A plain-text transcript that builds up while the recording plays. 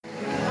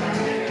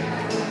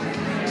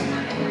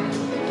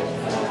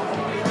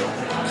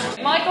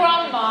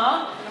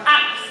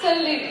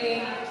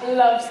absolutely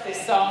loves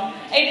this song.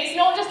 And it's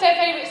not just her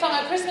favourite song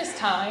at Christmas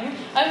time.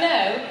 Oh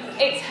no,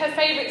 it's her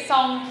favourite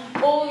song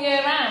all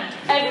year round,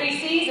 every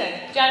season.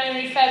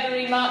 January,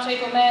 February, March,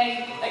 April,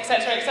 May,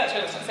 etc.,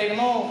 etc. Let's not say them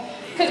all.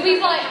 Because me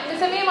and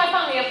my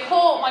family have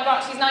caught my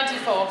grand, she's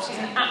 94, she's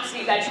an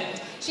absolute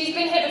legend. She's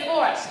been here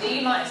before actually,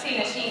 you might have seen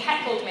her, she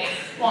heckled me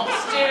once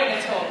during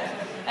a talk.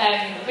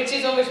 Which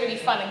is always really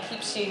fun and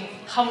keeps you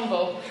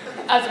humble,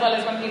 as well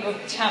as when people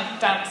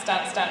chant, dance.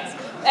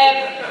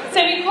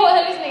 So we caught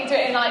her listening to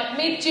it in like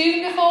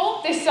mid-June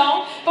before, this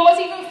song. But what's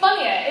even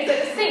funnier is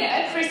that the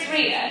singer, Chris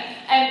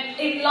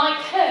Rea, like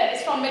her,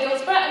 is from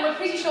Middlesbrough, and we're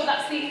pretty sure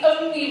that's the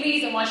only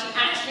reason why she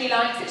actually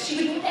likes it.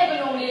 She would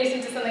never normally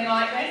listen to something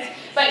like this,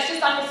 but it's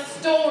just like a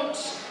staunch,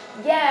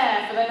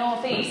 yeah, for the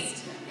North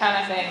East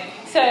kind of thing.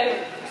 So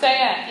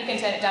yeah, you can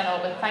turn it down,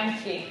 Auburn,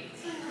 thank you.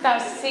 That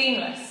was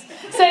seamless.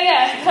 So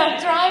yeah, I'm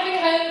driving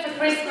home for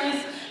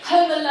Christmas,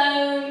 Home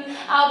Alone,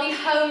 I'll be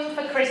home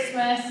for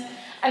Christmas,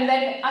 and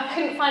then I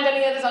couldn't find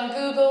any others on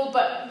Google,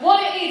 but what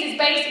it is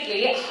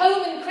basically,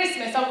 home and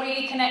Christmas are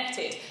really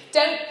connected.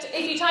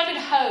 If you type in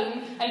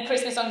home and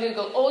Christmas on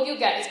Google, all you'll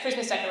get is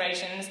Christmas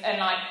decorations and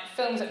like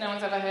films that no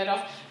one's ever heard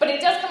of, but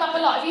it does come up a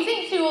lot. If you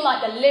think through all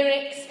like the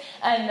lyrics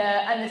and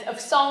of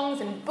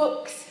songs and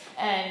books,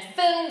 and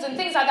films and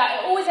things like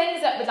that, it always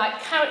ends up with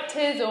like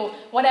characters or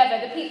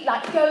whatever, the people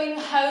like going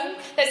home.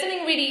 There's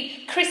something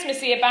really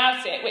Christmassy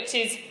about it, which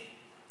is,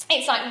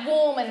 it's like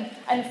warm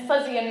and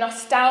fuzzy and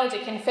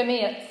nostalgic and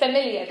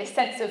familiar, this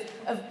sense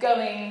of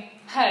going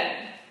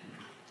home.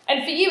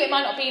 And for you, it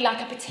might not be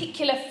like a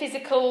particular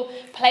physical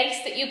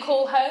place that you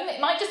call home. It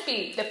might just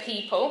be the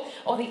people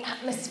or the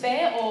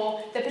atmosphere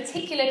or the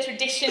particular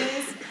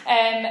traditions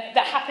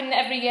that happen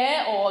every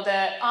year or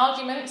the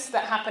arguments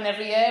that happen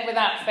every year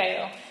without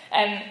fail.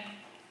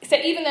 So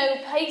even though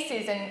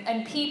places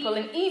and people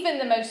and even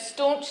the most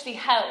staunchly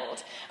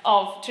held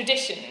of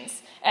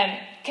traditions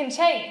can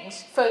change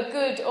for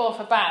good or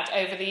for bad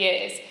over the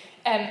years,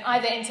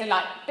 either into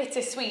like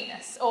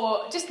bittersweetness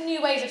or just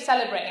new ways of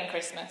celebrating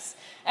Christmas,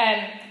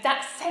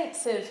 that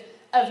sense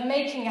of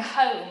making a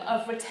home,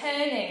 of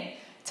returning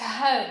to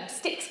home,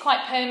 sticks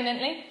quite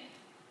permanently.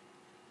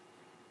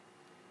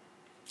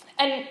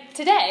 And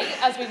today,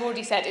 as we've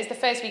already said, is the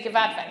first week of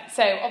Advent.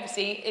 So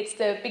obviously, it's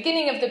the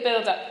beginning of the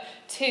build-up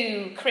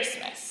to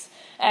Christmas.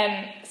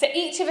 So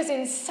each of us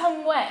in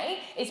some way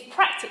is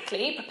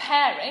practically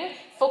preparing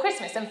for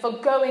Christmas and for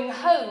going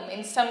home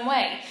in some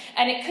way.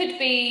 And it could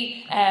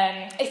be,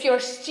 if you're a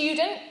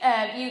student,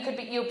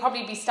 you'll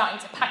probably be starting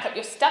to pack up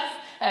your stuff.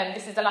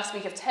 This is the last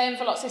week of term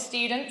for lots of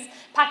students,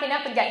 packing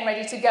up and getting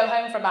ready to go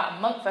home for about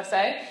a month or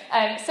so.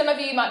 Some of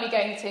you might be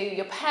going to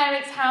your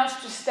parents'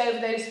 house just over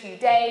those few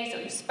days, or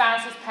your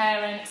spouse's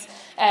parents.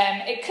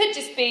 It could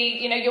just be,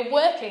 you're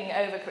working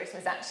over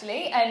Christmas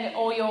actually,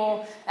 or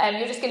you're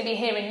just going to be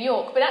here in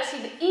York. But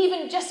actually,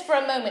 even just for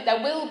a moment,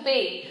 there will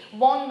be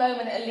one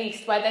moment at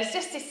least where there's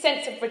just this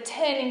sense of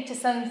returning to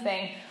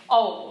something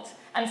old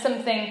and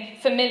something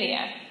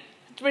familiar,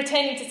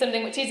 returning to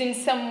something which is in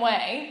some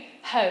way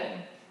home.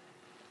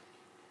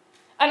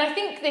 And I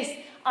think this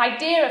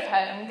idea of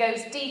home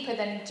goes deeper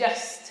than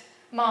just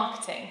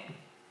marketing.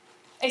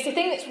 It's a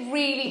thing that's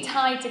really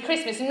tied to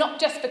Christmas, not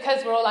just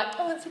because we're all like,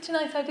 oh, that's such a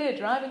nice idea,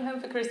 driving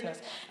home for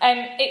Christmas.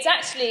 It's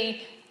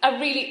actually a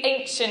really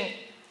ancient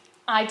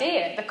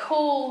idea, the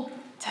call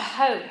to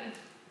home.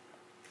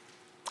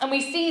 And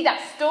we see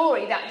that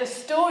story, the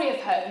story of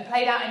home,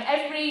 played out in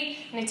every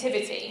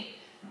nativity,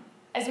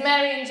 as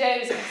Mary and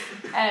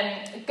Joseph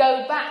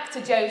go back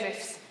to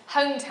Joseph's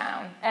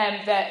hometown,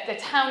 the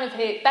town of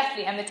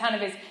Bethlehem, the town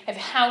of his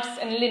house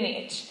and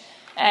lineage.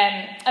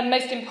 And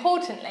most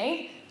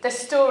importantly, the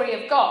story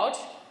of God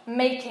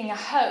making a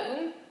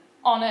home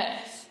on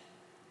earth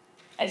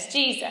as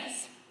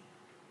Jesus,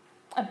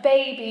 a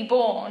baby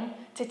born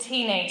to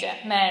teenager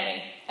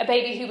Mary, a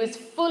baby who was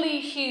fully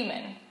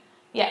human,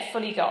 yet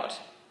fully God,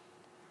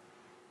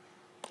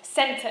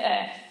 sent to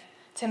earth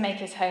to make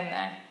his home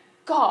there.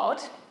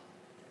 God,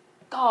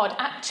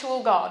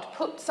 actual God,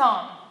 puts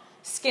on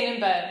skin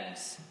and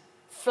bones,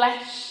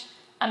 flesh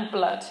and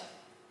blood.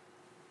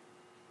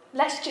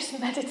 Let's just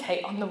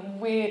meditate on the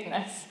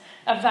weirdness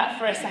of that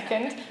for a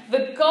second.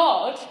 The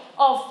God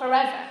of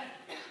forever,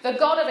 the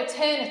God of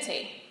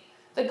eternity,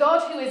 the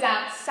God who is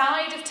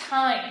outside of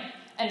time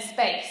and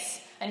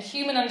space and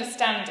human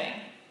understanding,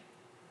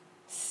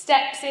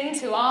 steps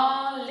into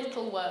our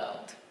little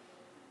world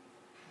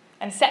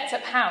and sets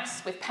up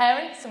house with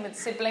parents and with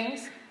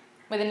siblings,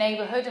 with a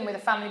neighbourhood and with a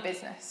family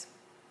business.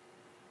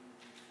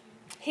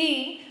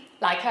 He,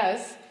 like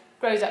us,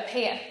 grows up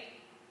here.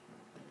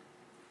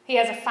 He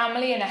has a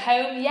family and a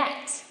home,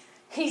 yet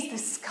he's the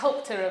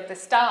sculptor of the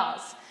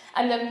stars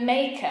and the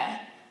maker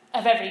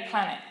of every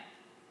planet.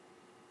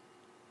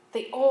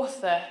 The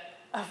author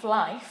of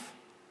life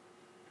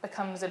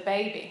becomes a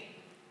baby.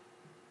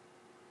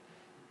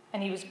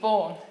 And he was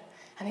born,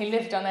 and he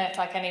lived on earth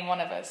like any one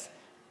of us.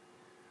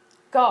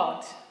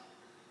 God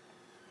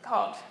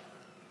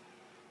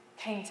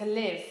came to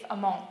live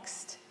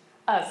amongst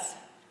us.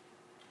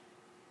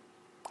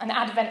 And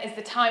Advent is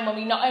the time when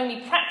we not only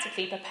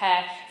practically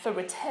prepare for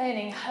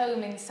returning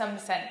home in some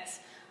sense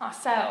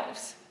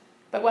ourselves,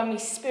 but when we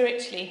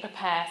spiritually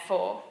prepare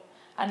for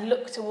and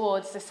look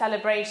towards the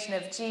celebration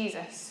of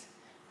Jesus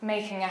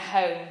making a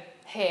home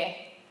here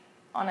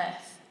on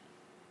earth.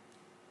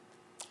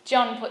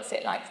 John puts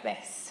it like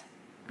this: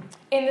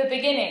 in the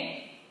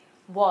beginning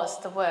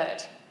was the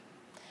Word,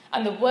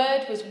 and the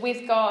Word was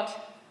with God,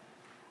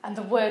 and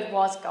the Word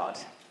was God.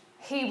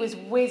 He was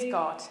with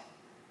God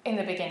in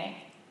the beginning.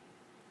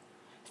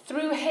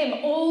 Through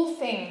him all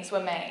things were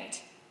made.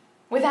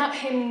 Without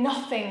him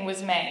nothing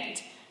was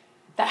made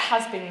that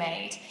has been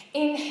made.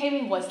 In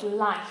him was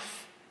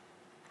life,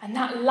 and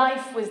that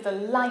life was the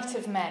light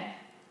of men.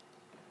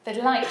 The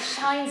light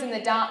shines in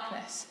the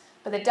darkness,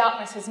 but the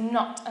darkness has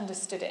not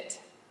understood it.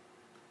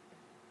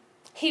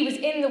 He was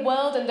in the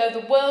world, and though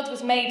the world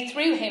was made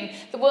through him,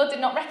 the world did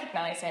not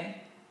recognize him.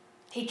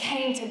 He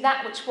came to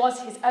that which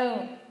was his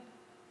own,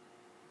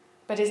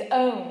 but his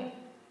own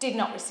did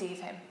not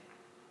receive him.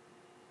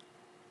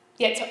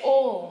 Yet to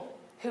all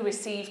who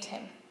received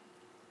him,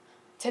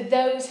 to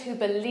those who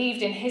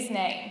believed in his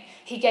name,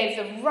 he gave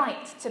the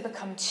right to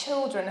become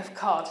children of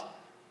God.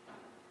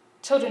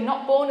 Children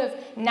not born of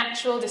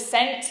natural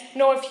descent,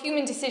 nor of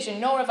human decision,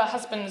 nor of a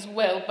husband's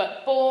will,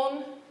 but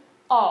born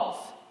of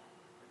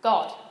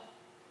God.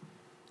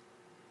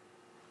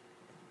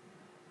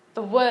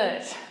 The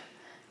Word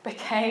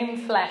became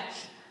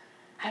flesh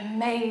and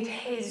made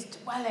his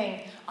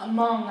dwelling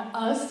among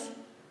us.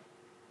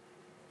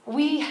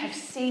 We have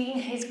seen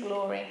his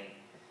glory,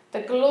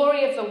 the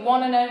glory of the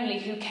one and only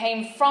who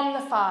came from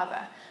the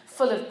Father,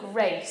 full of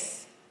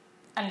grace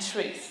and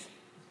truth.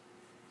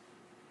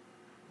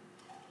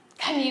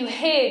 Can you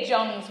hear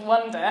John's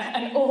wonder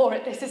and awe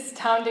at this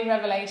astounding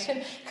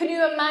revelation? Can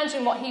you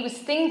imagine what he was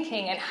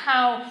thinking and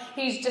how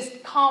he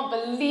just can't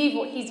believe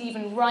what he's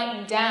even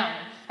writing down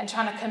and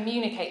trying to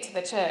communicate to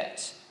the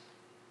church?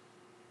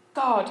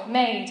 God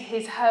made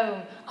his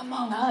home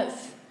among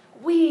us.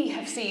 We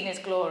have seen his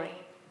glory.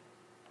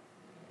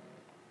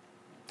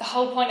 The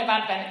whole point of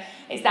Advent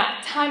is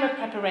that time of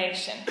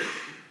preparation.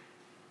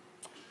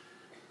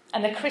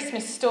 And the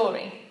Christmas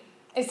story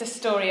is the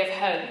story of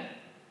home.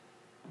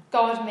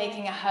 God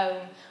making a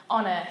home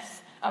on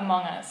earth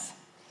among us.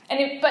 But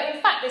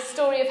in fact, this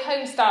story of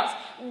home starts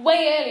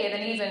way earlier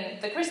than even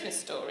the Christmas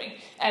story.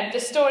 The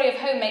story of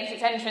home makes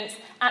its entrance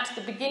at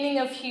the beginning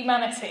of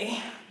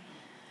humanity.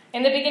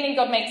 In the beginning,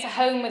 God makes a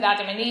home with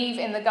Adam and Eve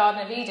in the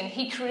Garden of Eden.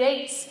 He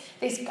creates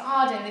this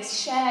garden, this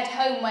shared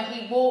home where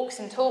he walks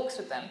and talks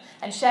with them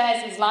and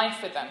shares his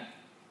life with them,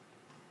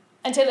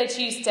 until they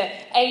choose to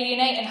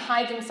alienate and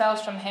hide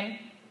themselves from him.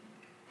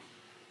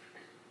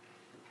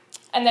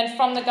 And then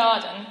from the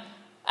garden,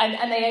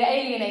 and they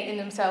alienate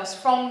themselves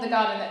from the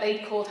garden that they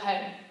called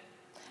home.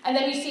 And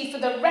then you see for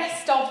the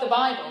rest of the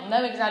Bible,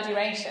 no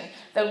exaggeration,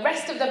 the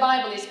rest of the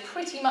Bible is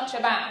pretty much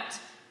about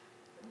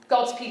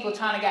God's people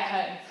trying to get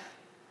home,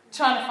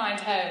 trying to find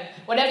home,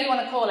 whatever you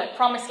want to call it,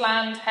 promised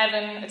land,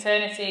 heaven,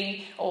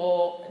 eternity,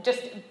 or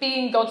just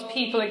being God's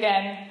people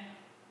again.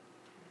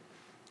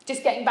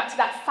 Just getting back to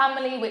that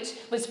family which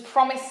was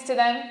promised to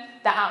them,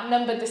 that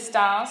outnumbered the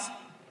stars.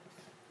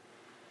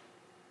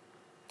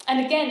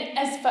 And again,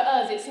 as for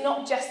us, it's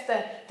not just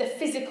the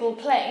physical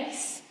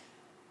place,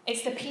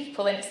 it's the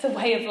people and it's the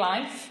way of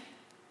life.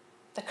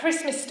 The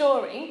Christmas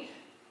story,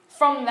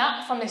 from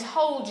this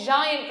whole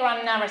giant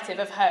grand narrative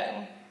of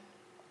home,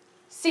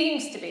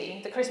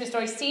 the Christmas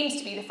story seems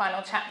to be the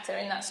final chapter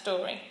in that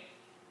story.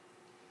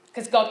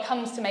 Because God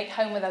comes to make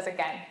home with us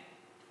again,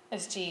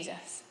 as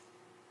Jesus.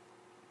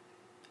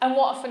 And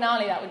what a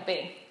finale that would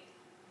be.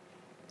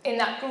 In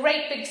that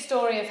great big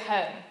story of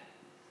home,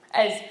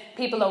 as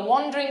people are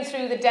wandering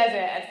through the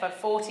desert for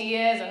 40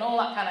 years and all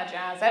that kind of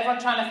jazz, everyone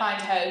trying to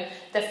find home,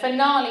 the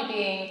finale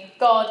being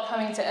God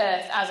coming to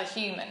earth as a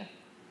human.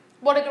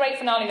 What a great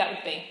finale that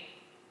would be.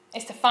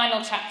 It's the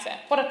final chapter.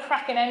 What a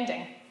cracking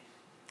ending.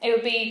 It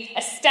would be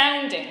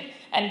astounding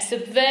and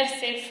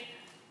subversive,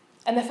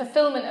 and the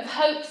fulfillment of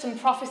hopes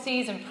and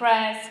prophecies and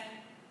prayers.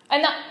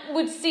 And that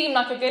would seem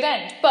like a good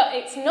end, but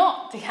it's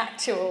not the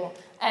actual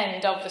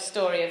end of the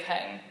story of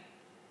home.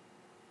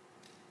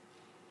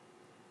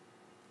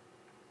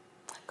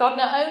 God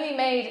not only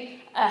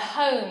made a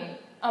home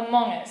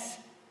among us,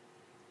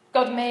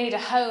 God made a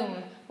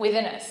home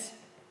within us.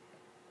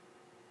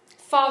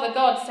 Father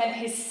God sent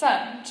his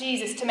Son,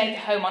 Jesus, to make a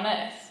home on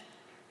earth,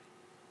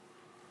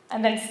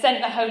 and then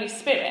sent the Holy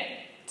Spirit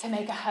to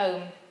make a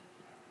home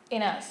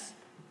in us.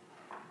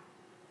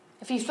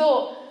 If you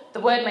thought the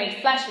word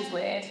made flesh was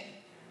weird,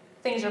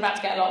 things are about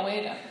to get a lot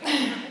weirder.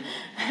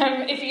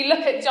 If you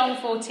look at John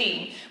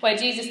 14, where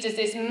Jesus does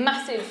this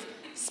massive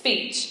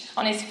speech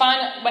on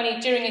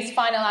during his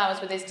final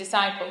hours with his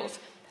disciples,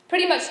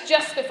 pretty much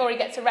just before he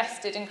gets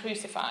arrested and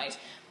crucified,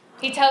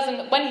 he tells them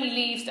that when he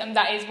leaves them,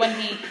 that is when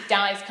he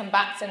dies, comes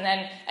back and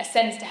then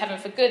ascends to heaven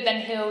for good,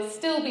 then he'll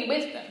still be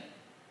with them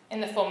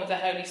in the form of the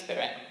Holy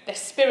Spirit, the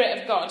Spirit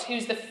of God,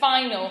 who's the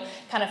final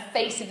kind of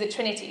face of the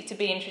Trinity to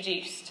be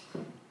introduced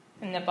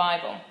in the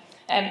Bible.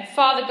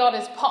 Father God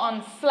has put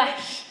on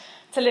flesh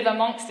to live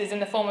amongst us in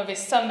the form of his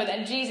Son. But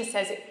then Jesus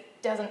says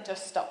it doesn't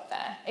just stop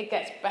there. It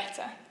gets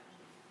better.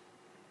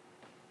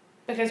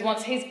 Because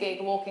once his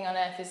gig walking on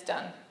earth is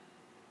done,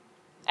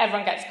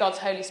 everyone gets God's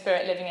Holy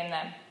Spirit living in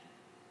them.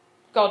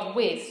 God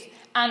with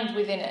and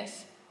within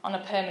us on a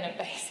permanent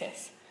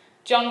basis.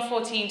 John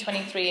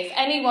 14:23, if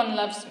anyone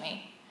loves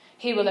me,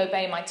 he will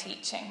obey my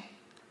teaching.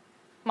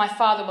 My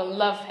Father will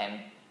love him,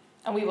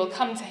 and we will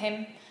come to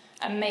him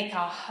and make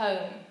our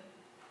home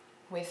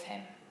with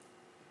him.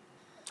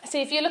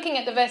 See, if you're looking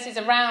at the verses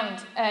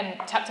around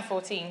chapter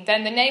 14,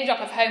 then the name drop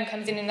of home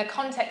comes in the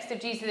context of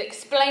Jesus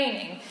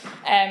explaining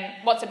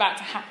what's about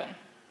to happen.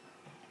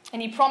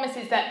 And he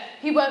promises that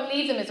he won't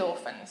leave them as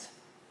orphans.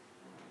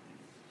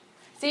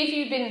 See, if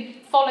you've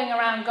been following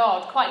around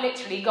God, quite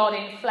literally God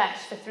in flesh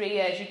for 3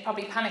 years, you'd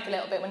probably panic a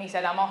little bit when he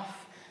said, I'm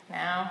off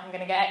now, I'm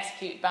going to get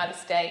executed by the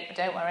state, but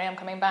don't worry, I'm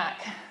coming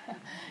back.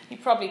 You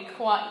probably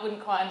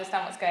wouldn't quite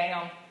understand what's going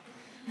on.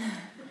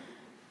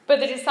 But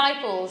the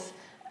disciples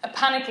are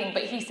panicking,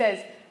 but he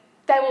says,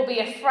 there will be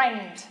a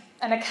friend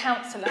and a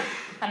counsellor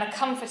and a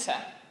comforter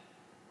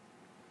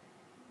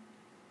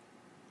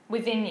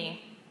within you,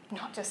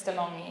 not just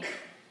among you.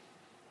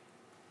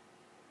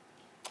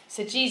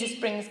 So Jesus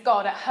brings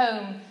God at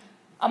home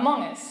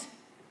among us,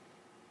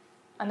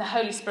 and the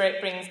Holy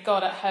Spirit brings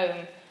God at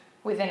home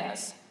within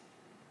us.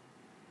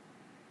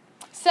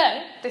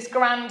 So, this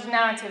grand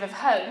narrative of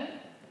home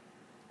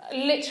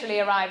literally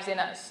arrives in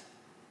us.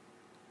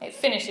 It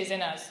finishes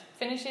in us.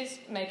 Finishes?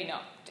 Maybe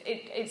not.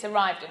 It's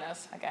arrived in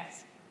us, I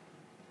guess.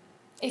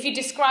 If you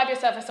describe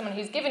yourself as someone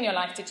who's given your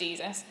life to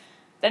Jesus,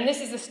 then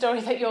this is the story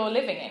that you're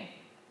living in.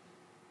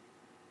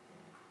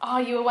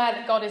 Are you aware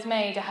that God has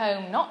made a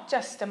home not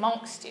just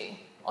amongst you,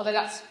 although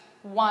that's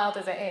wild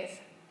as it is,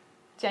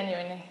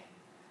 genuinely?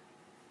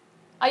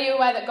 Are you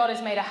aware that God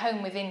has made a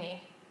home within you?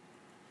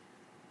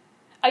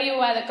 Are you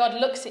aware that God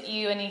looks at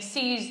you and he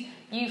sees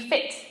you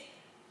fit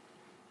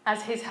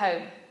as his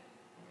home?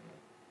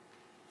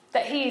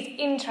 That he is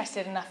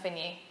interested enough in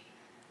you?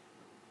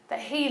 That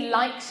he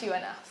likes you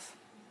enough?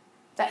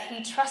 That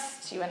he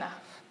trusts you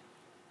enough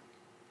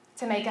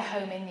to make a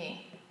home in you?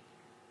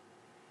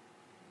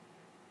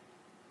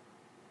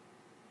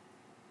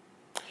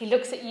 He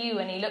looks at you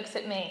and he looks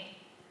at me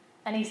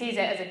and he sees it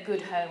as a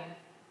good home.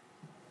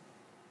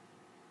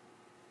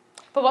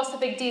 But what's the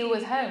big deal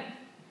with home?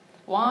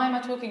 Why am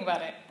I talking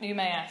about it, you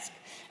may ask?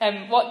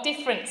 What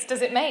difference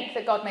does it make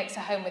that God makes a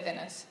home within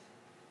us?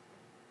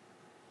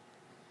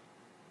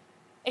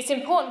 It's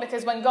important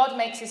because when God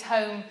makes his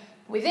home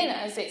within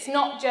us, it's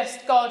not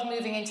just God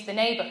moving into the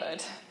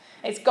neighbourhood,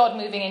 it's God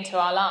moving into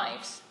our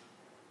lives.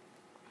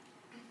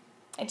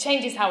 It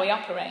changes how we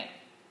operate.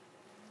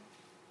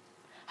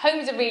 Home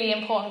is a really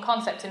important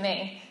concept to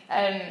me.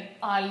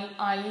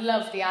 I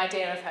love the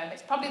idea of home.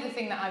 It's probably the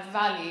thing that I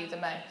value the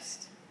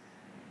most.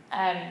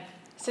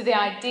 So the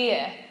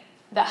idea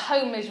that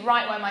home is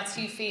right where my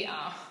 2 feet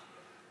are.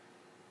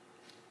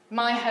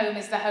 My home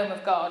is the home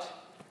of God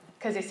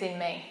because it's in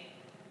me.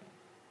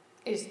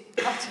 Is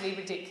utterly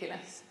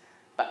ridiculous,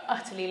 but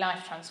utterly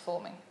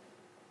life-transforming.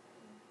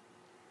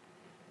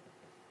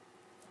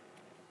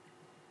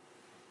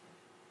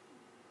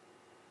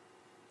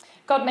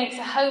 God makes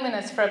a home in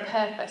us for a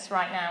purpose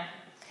right now.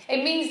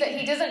 It means that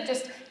he doesn't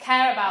just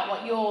care about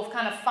what your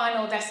kind of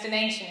final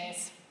destination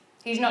is.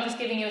 He's not just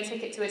giving you a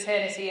ticket to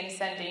eternity and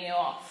sending you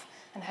off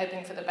and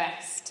hoping for the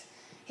best.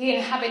 He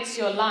inhabits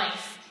your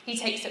life. He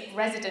takes up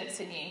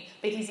residence in you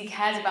because he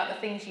cares about the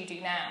things you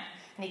do now.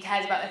 And he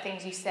cares about the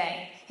things you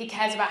say. He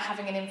cares about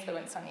having an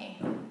influence on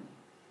you.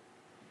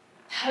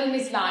 Home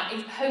is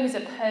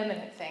a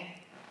permanent thing.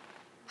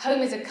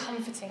 Home is a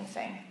comforting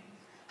thing.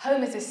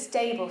 Home is a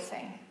stable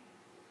thing.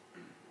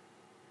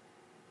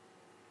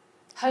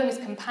 Home is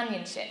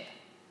companionship.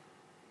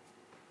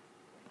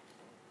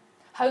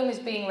 Home is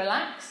being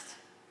relaxed.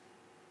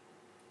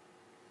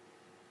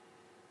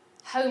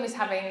 Home is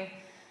having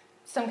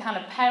some kind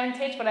of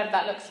parentage, whatever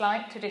that looks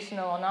like,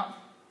 traditional or not.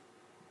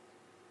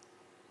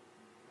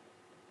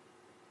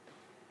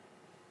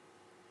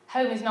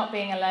 Home is not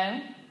being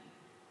alone.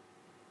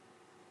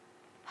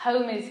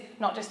 Home is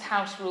not just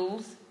house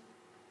rules.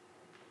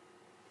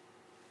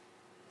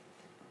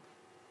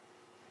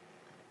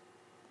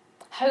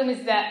 Home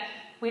is that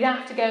we don't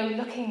have to go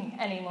looking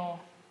anymore.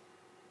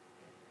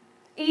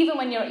 Even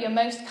when you're at your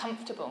most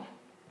comfortable.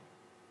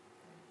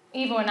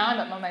 Even when I'm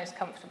at my most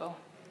comfortable.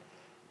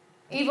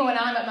 Even when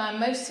I'm at my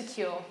most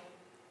secure.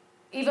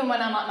 Even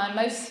when I'm at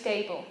my most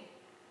stable.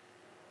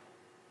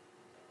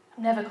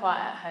 I'm never quite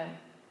at home.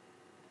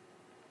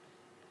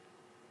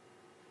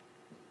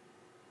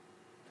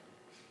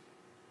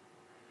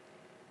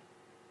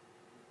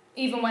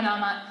 Even when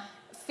I'm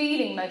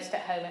feeling most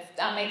at home, if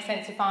that makes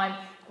sense, if I'm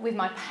with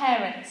my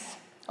parents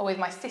or with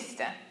my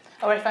sister,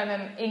 or if I'm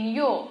in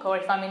York or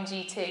if I'm in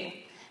G2,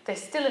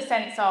 there's still a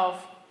sense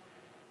of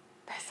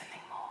there's something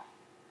more.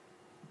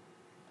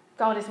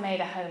 God has made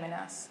a home in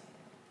us.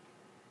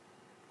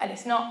 And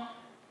it's not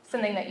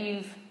something that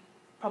you've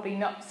probably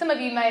not... Some of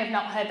you may have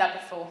not heard that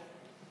before.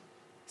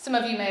 Some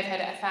of you may have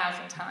heard it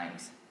 1,000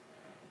 times.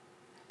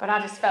 But I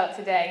just felt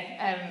today,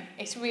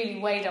 it's really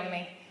weighed on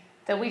me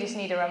that we just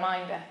need a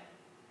reminder.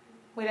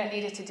 We don't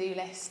need a to-do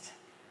list.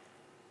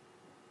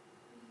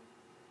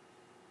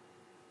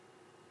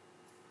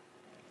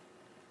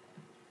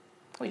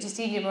 We just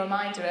need a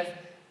reminder of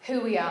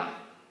who we are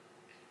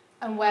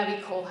and where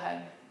we call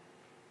home.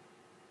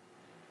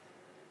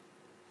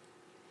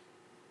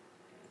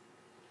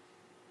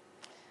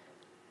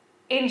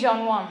 In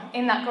John 1,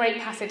 in that great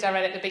passage I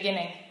read at the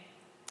beginning,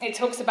 it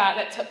talks about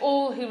that to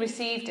all who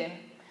received him,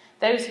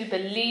 those who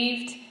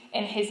believed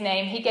in his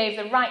name, he gave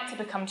the right to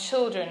become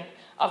children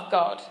of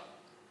God,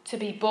 to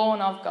be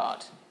born of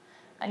God.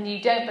 And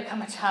you don't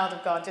become a child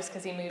of God just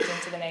because he moved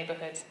into the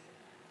neighbourhood.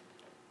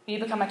 You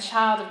become a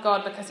child of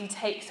God because he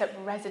takes up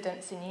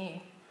residence in you.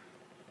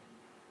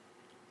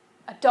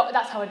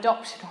 That's how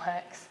adoption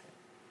works.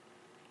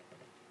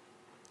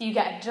 You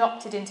get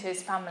adopted into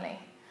his family,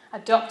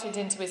 adopted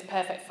into his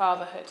perfect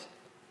fatherhood.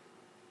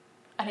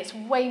 And it's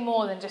way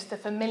more than just the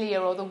familiar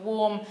or the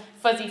warm,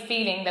 fuzzy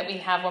feeling that we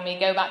have when we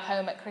go back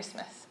home at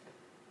Christmas.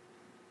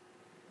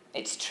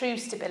 It's true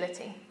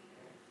stability,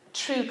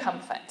 true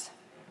comfort,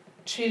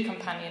 true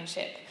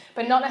companionship,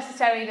 but not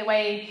necessarily the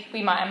way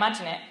we might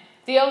imagine it.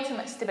 The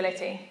ultimate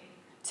stability,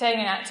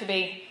 turning out to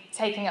be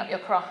taking up your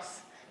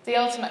cross. The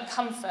ultimate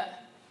comfort,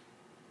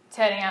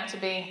 turning out to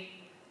be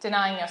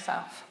denying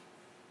yourself.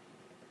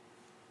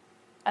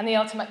 And the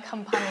ultimate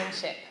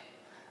companionship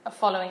of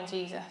following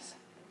Jesus.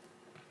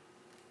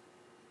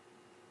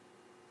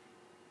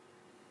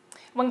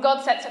 When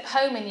God sets up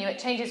home in you, it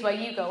changes where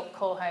you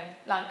call home,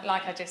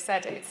 like I just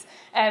said.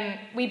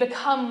 We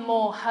become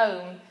more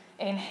home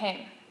in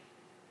him.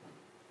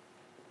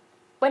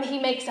 When he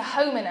makes a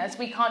home in us,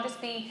 we can't just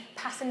be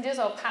passengers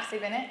or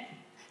passive in it.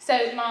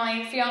 So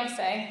my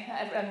fiance,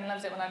 everyone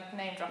loves it when I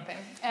name drop him,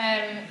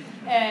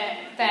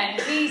 Ben,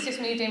 he's just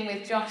moved in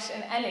with Josh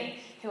and Ellie,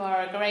 who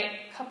are a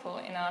great couple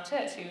in our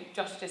church, who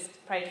Josh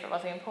just prayed for,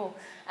 Rosie and Paul.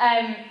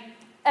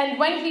 And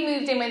when he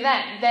moved in with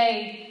them,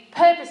 they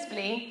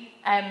purposefully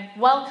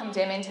welcomed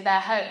him into their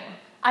home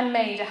and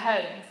made a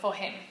home for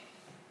him.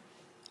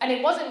 And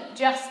it wasn't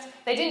just,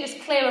 they didn't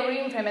just clear a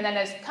room for him and then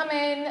just come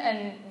in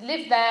and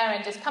live there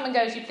and just come and go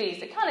as you please.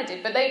 They kind of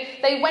did, but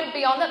they went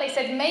beyond that. They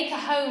said, make a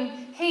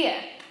home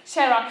here.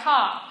 Share our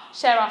car,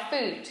 share our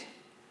food,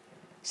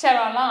 share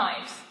our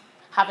lives,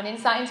 have an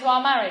insight into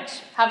our marriage,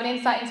 have an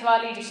insight into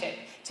our leadership.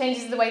 It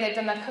changes the way they've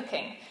done their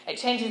cooking. It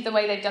changes the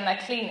way they've done their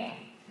cleaning.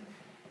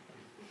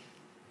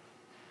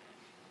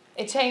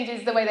 It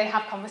changes the way they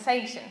have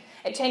conversation.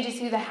 It changes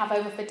who they have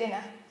over for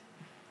dinner.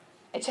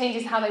 It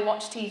changes how they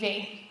watch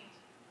TV.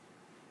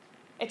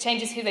 It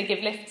changes who they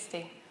give lifts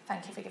to.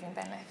 Thank you for giving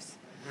Ben lifts.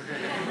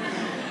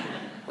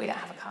 We don't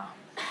have a car.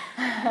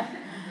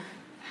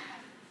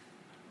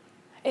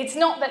 It's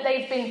not that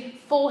they've been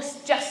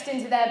forced just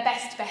into their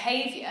best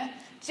behaviour.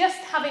 Just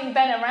having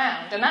Ben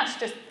around, and that's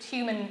just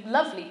human,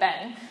 lovely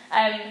Ben,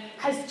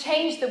 has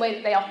changed the way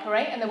that they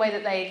operate and the way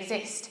that they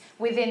exist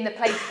within the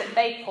place that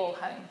they call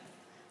home.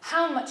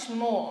 How much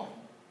more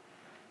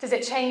does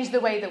it change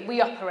the way that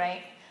we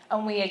operate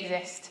and we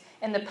exist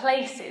in the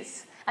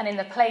places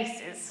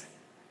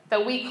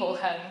that we call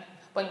home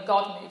when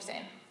God moves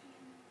in?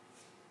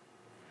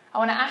 I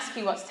want to ask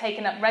you what's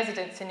taken up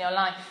residence in your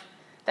life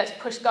that's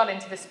pushed God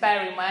into the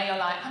spare room where you're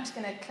like, I'm just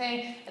going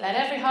to let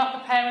every heart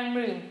prepare a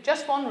room.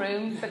 Just one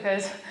room,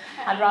 because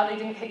I'd rather you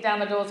didn't kick down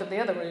the doors of the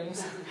other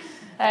rooms.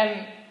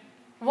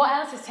 What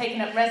else has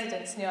taken up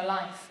residence in your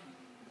life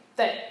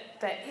that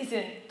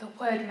isn't the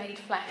Word made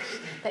flesh,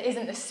 that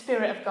isn't the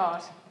Spirit of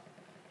God?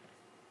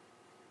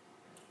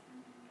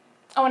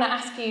 I want to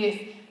ask you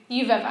if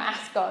you've ever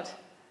asked God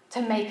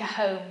to make a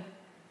home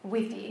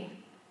with you,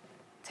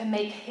 to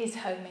make his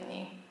home in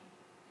you.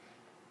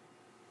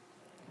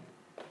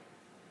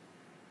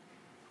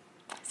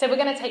 So we're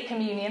going to take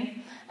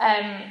communion.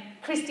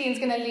 Christine's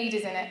going to lead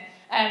us in it.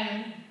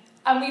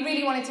 And we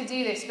really wanted to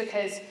do this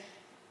because,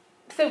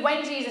 so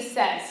when Jesus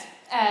says,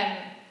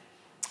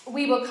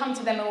 we will come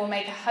to them and we'll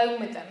make a home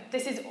with them,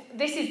 this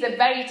is the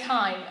very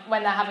time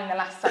when they're having the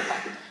Last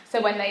Supper.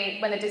 So when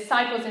the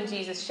disciples and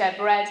Jesus share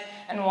bread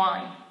and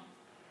wine.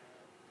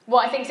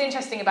 What I think is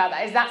interesting about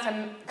that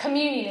is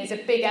communion is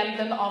a big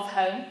emblem of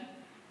home.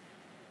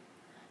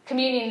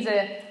 Communion's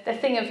the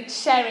thing of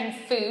sharing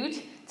food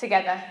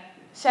together,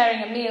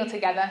 sharing a meal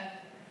together,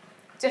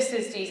 just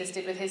as Jesus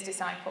did with his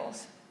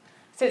disciples.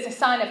 So it's a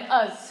sign of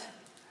us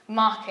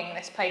marking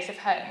this place of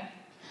home.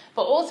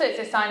 But also it's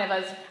a sign of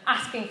us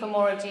asking for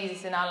more of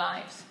Jesus in our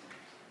lives.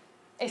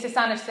 It's a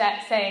sign of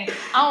saying,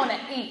 I want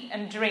to eat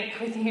and drink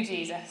with you,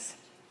 Jesus.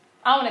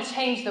 I want to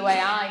change the way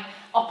I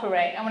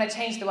operate. I want to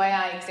change the way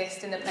I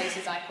exist in the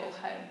places I call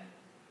home.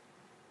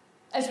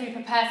 As we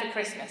prepare for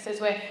Christmas,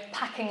 as we're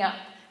packing up,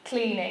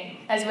 cleaning,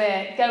 as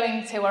we're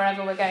going to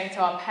wherever we're going,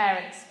 to our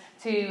parents,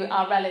 to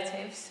our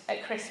relatives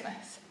at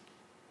Christmas.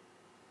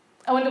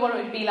 I wonder what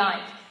it would be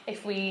like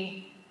if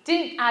we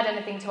didn't add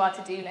anything to our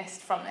to-do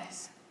list from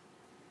this,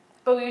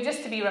 but we were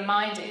just to be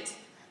reminded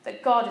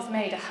that God has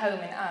made a home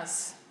in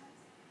us.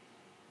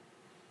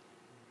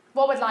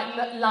 What would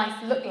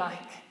life look like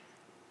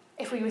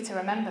if we were to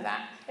remember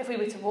that, if we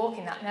were to walk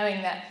in that,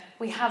 knowing that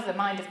we have the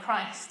mind of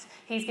Christ.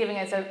 He's giving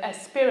us a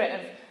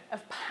spirit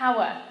of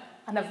power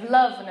and of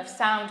love and of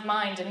sound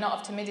mind and not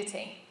of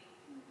timidity.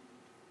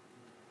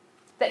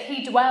 That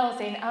he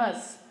dwells in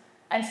us,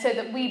 and so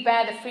that we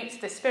bear the fruits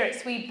of the Spirit.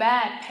 So we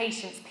bear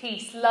patience,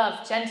 peace,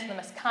 love,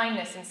 gentleness,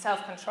 kindness, and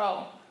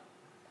self-control.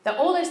 That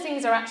all those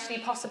things are actually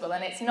possible,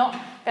 and it's not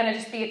going to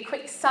just be a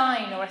quick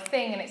sign or a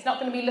thing, and it's not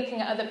going to be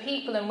looking at other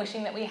people and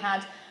wishing that we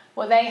had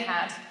what they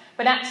had,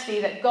 but actually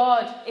that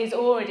God is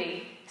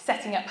already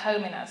setting up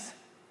home in us,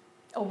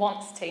 or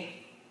wants to.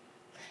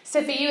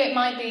 So for you, it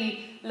might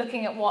be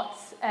looking at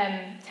what's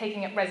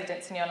taking up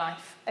residence in your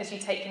life as you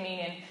take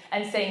communion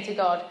and saying to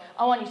God,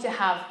 I want you to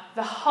have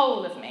the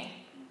whole of me.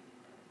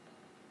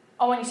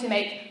 I want you to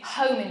make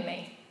home in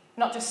me,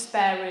 not just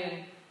spare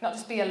room, not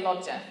just be a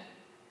lodger.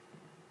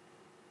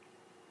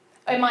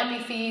 It might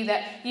be for you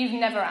that you've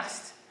never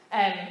asked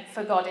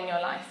for God in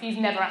your life. You've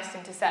never asked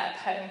him to set up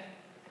home.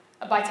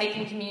 By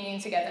taking communion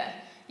together,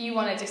 you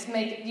want to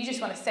you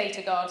just want to say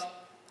to God,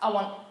 I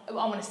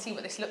want to see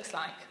what this looks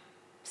like.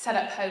 Set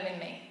up home in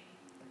me.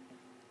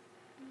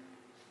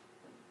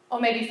 Or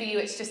maybe for you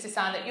it's just a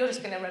sign that you're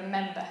just going to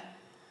remember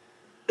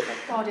that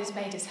God has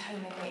made his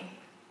home in me.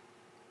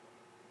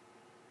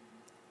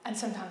 And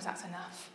sometimes that's enough.